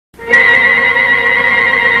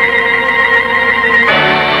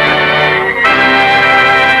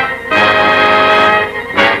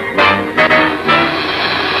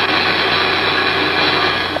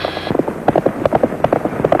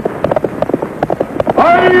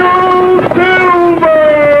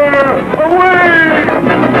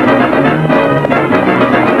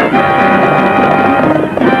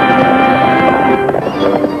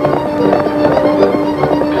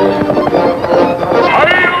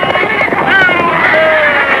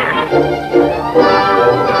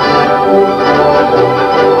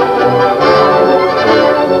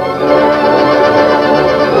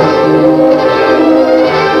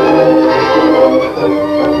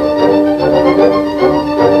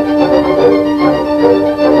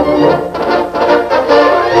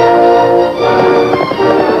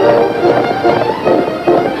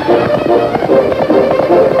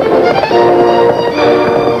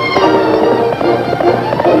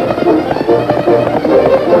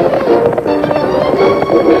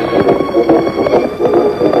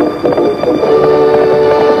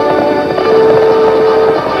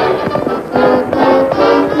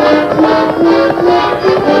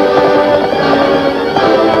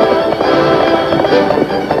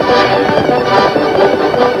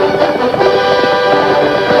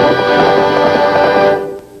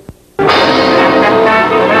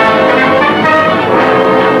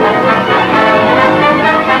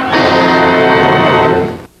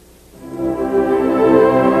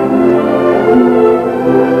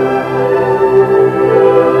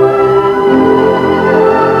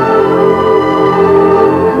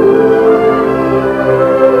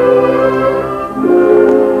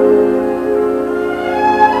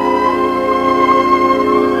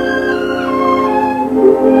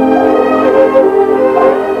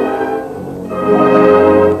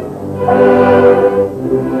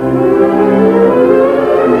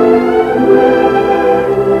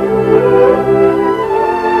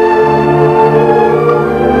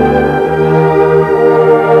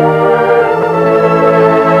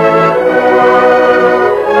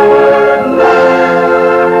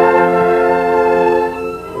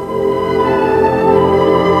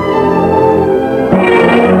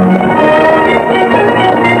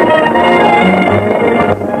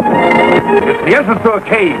The entrance to a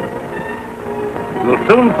cave. We'll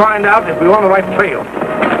soon find out if we're on the right trail.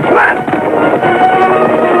 Come on!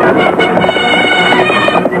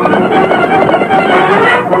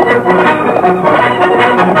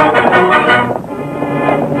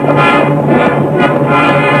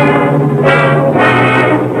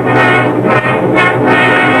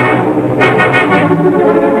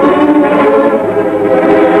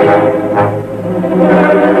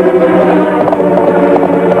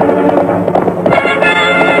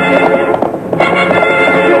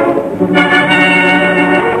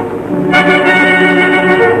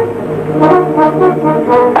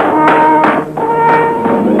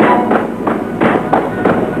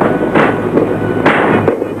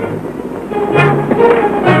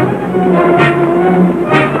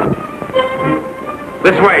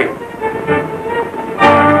 This way.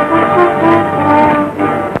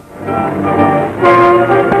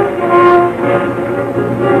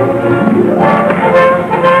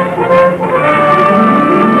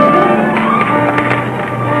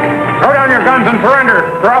 Throw down your guns and surrender,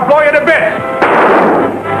 or I'll blow you to bits.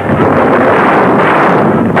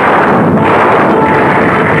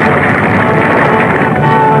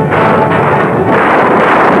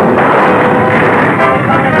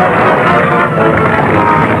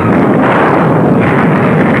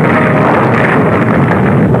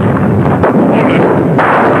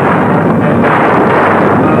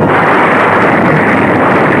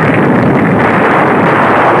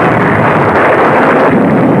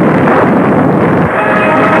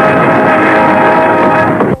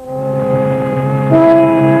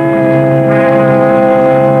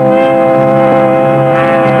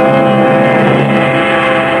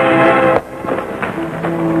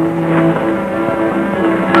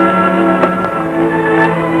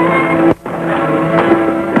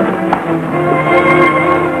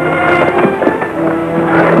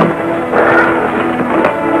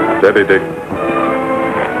 Steady, Dick.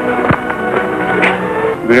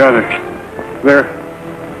 The others. They're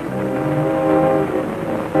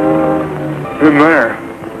in there.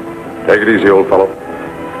 Take it easy, old fellow.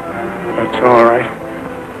 That's all right.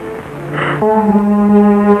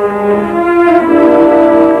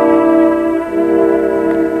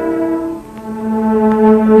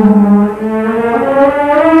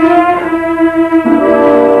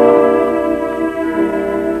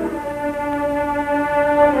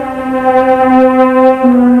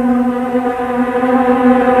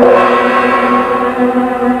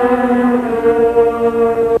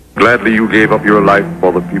 Gladly you gave up your life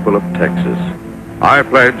for the people of Texas. I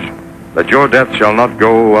pledge that your death shall not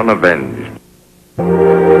go unavenged.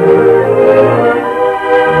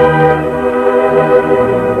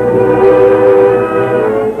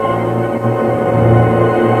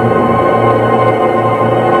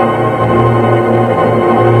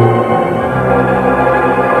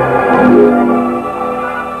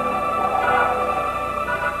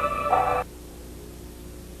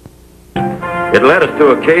 It led us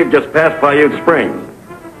to a cave just past Paiute Springs.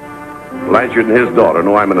 Blanchard and his daughter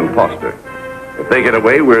know I'm an imposter. If they get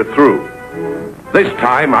away, we're through. This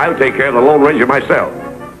time, I'll take care of the Lone Ranger myself.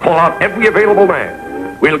 Call out every available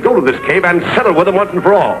man. We'll go to this cave and settle with them once and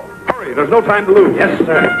for all. Hurry, there's no time to lose. Yes,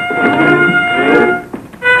 sir.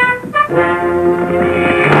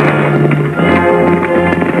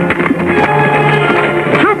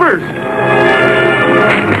 Troopers!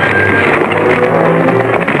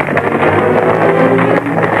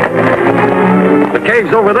 The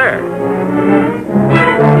cave's over there.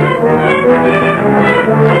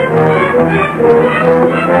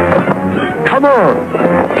 Come on.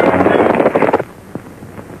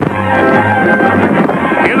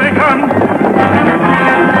 Here they come.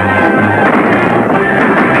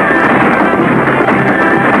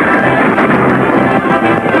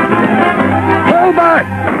 Hold back.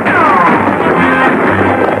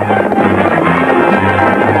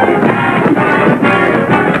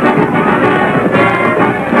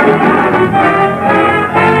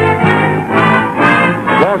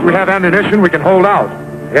 As long as we have ammunition, we can hold out.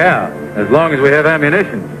 Yeah, as long as we have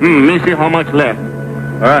ammunition. Let me see how much left.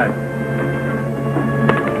 All right.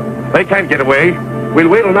 They can't get away. We'll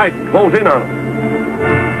wait all night and close in on them.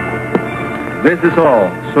 This is all.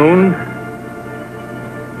 Soon.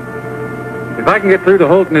 If I can get through to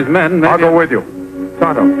Holt and his men, maybe... I'll go with you.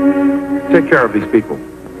 Tonto, take care of these people.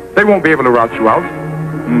 They won't be able to rout you out.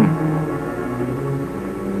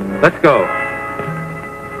 Let's go.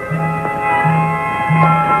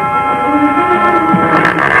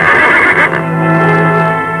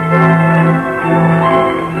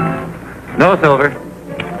 No, Silver.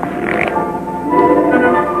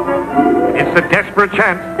 It's a desperate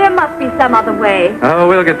chance. There must be some other way. Oh,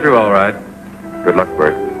 we'll get through all right. Good luck,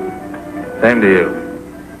 Bert. Same to you.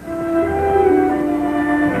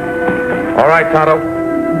 All right, Tonto.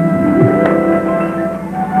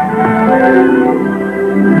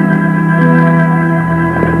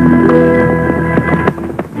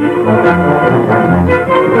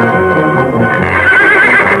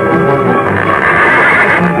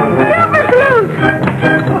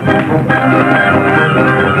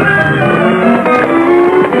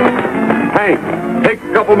 Hank, take a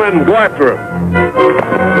couple men and go after him.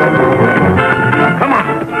 Come on.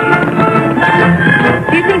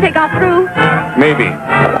 Do you think they got through? Maybe.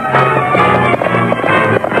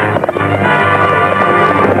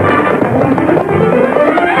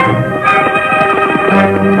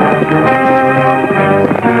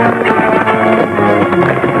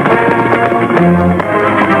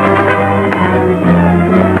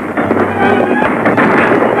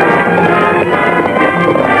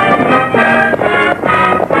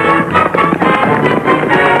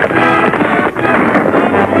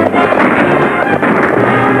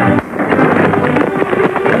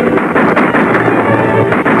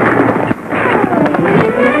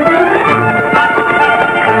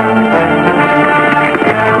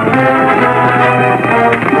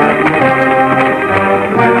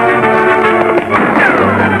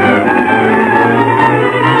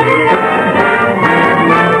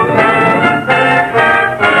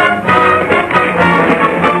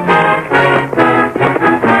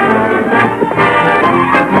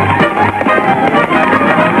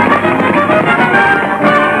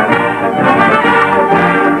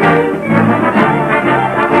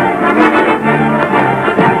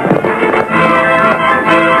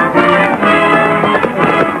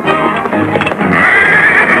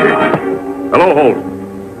 Hello, Holt.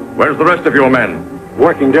 Where's the rest of your men?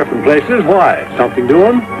 Working different places. Why? Something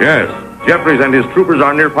doing? Yes, Jeffries and his troopers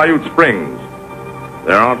are near Paiute Springs.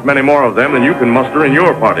 There aren't many more of them than you can muster in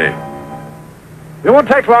your party. It won't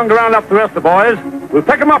take long to round up the rest of the boys. We'll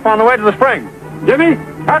pick them up on the way to the spring. Jimmy,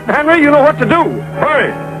 Pat, and Henry, you know what to do.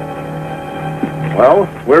 Hurry. Well,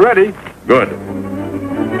 we're ready. Good.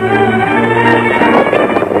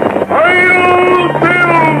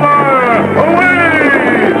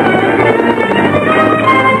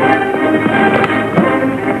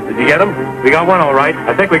 Did you get him? We got one all right.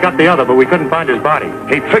 I think we got the other, but we couldn't find his body.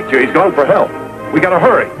 He tricked you. He's gone for help. We gotta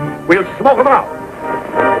hurry. We'll smoke him out.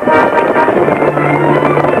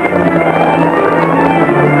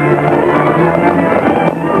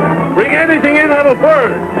 Bring anything in that'll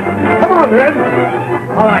burn. Come on, Red.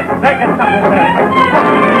 All right, make it something there.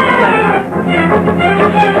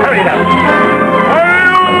 Hurry now.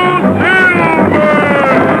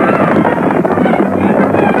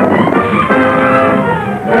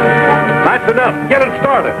 That's enough. Get it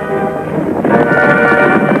started.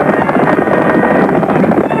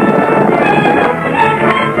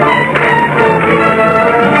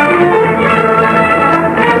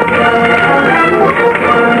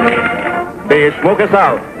 Be please. Smoke us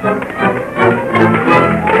out.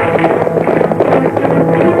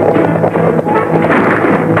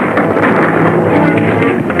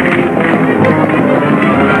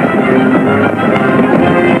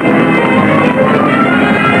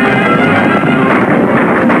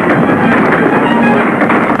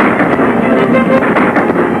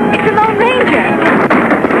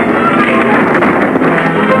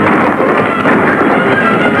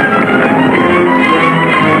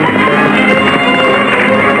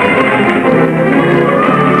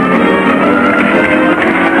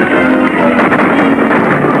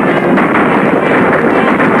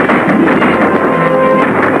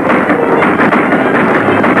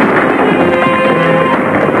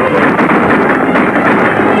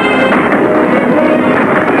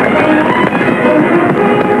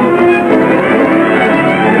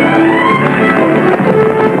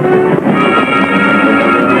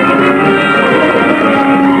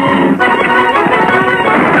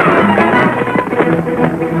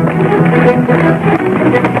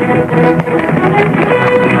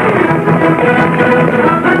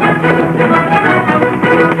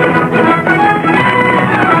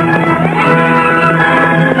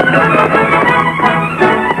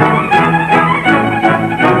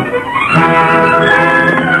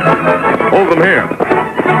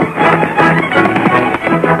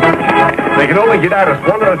 They can only get at us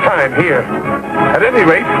one at a time here. At any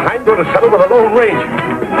rate, I'm going to settle with a Lone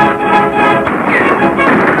Ranger.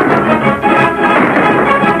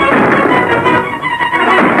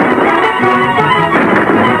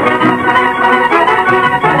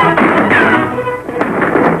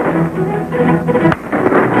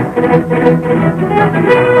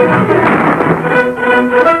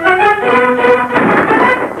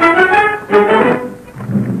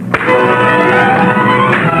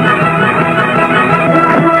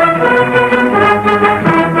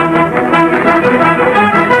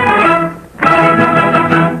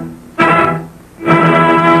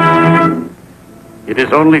 It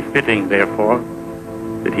is only fitting, therefore,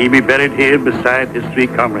 that he be buried here beside his three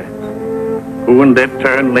comrades, who in their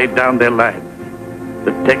turn laid down their lives,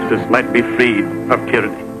 that Texas might be freed of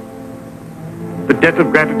tyranny. The debt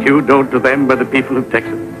of gratitude owed to them by the people of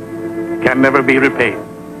Texas can never be repaid.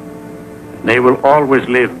 They will always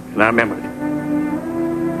live in our memory.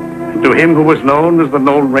 And to him who was known as the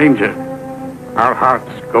Lone Ranger, our hearts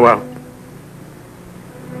go out.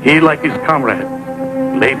 He, like his comrades,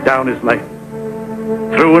 laid down his life.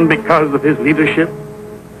 Through and because of his leadership,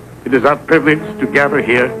 it is our privilege to gather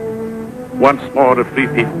here once more a free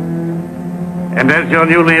people. And as your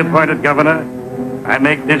newly appointed governor, I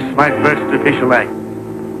make this my first official act,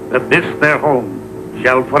 that this their home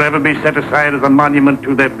shall forever be set aside as a monument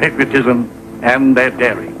to their patriotism and their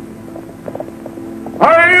daring.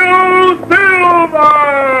 Hail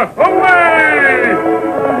Silver! Away!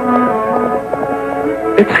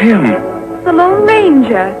 It's him. The Lone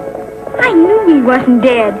Ranger. I knew he wasn't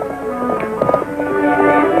dead.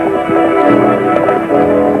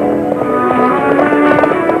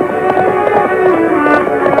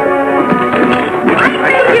 I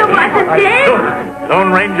knew you wasn't dead.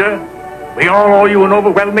 Lone Ranger, we all owe you an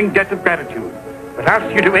overwhelming debt of gratitude, but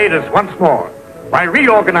ask you to aid us once more by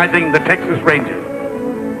reorganizing the Texas Rangers.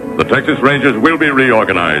 The Texas Rangers will be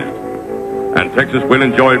reorganized, and Texas will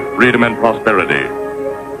enjoy freedom and prosperity.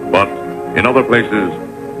 But in other places,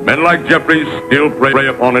 men like Jeffries still prey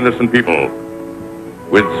upon innocent people.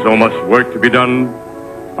 With so much work to be done,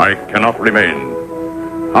 I cannot remain.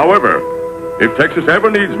 However, if Texas ever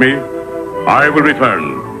needs me, I will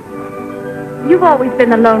return. You've always been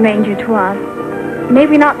the Lone Ranger to us. May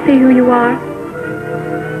we not see who you are?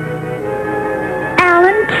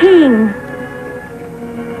 Alan King.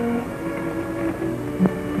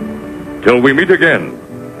 Till we meet again.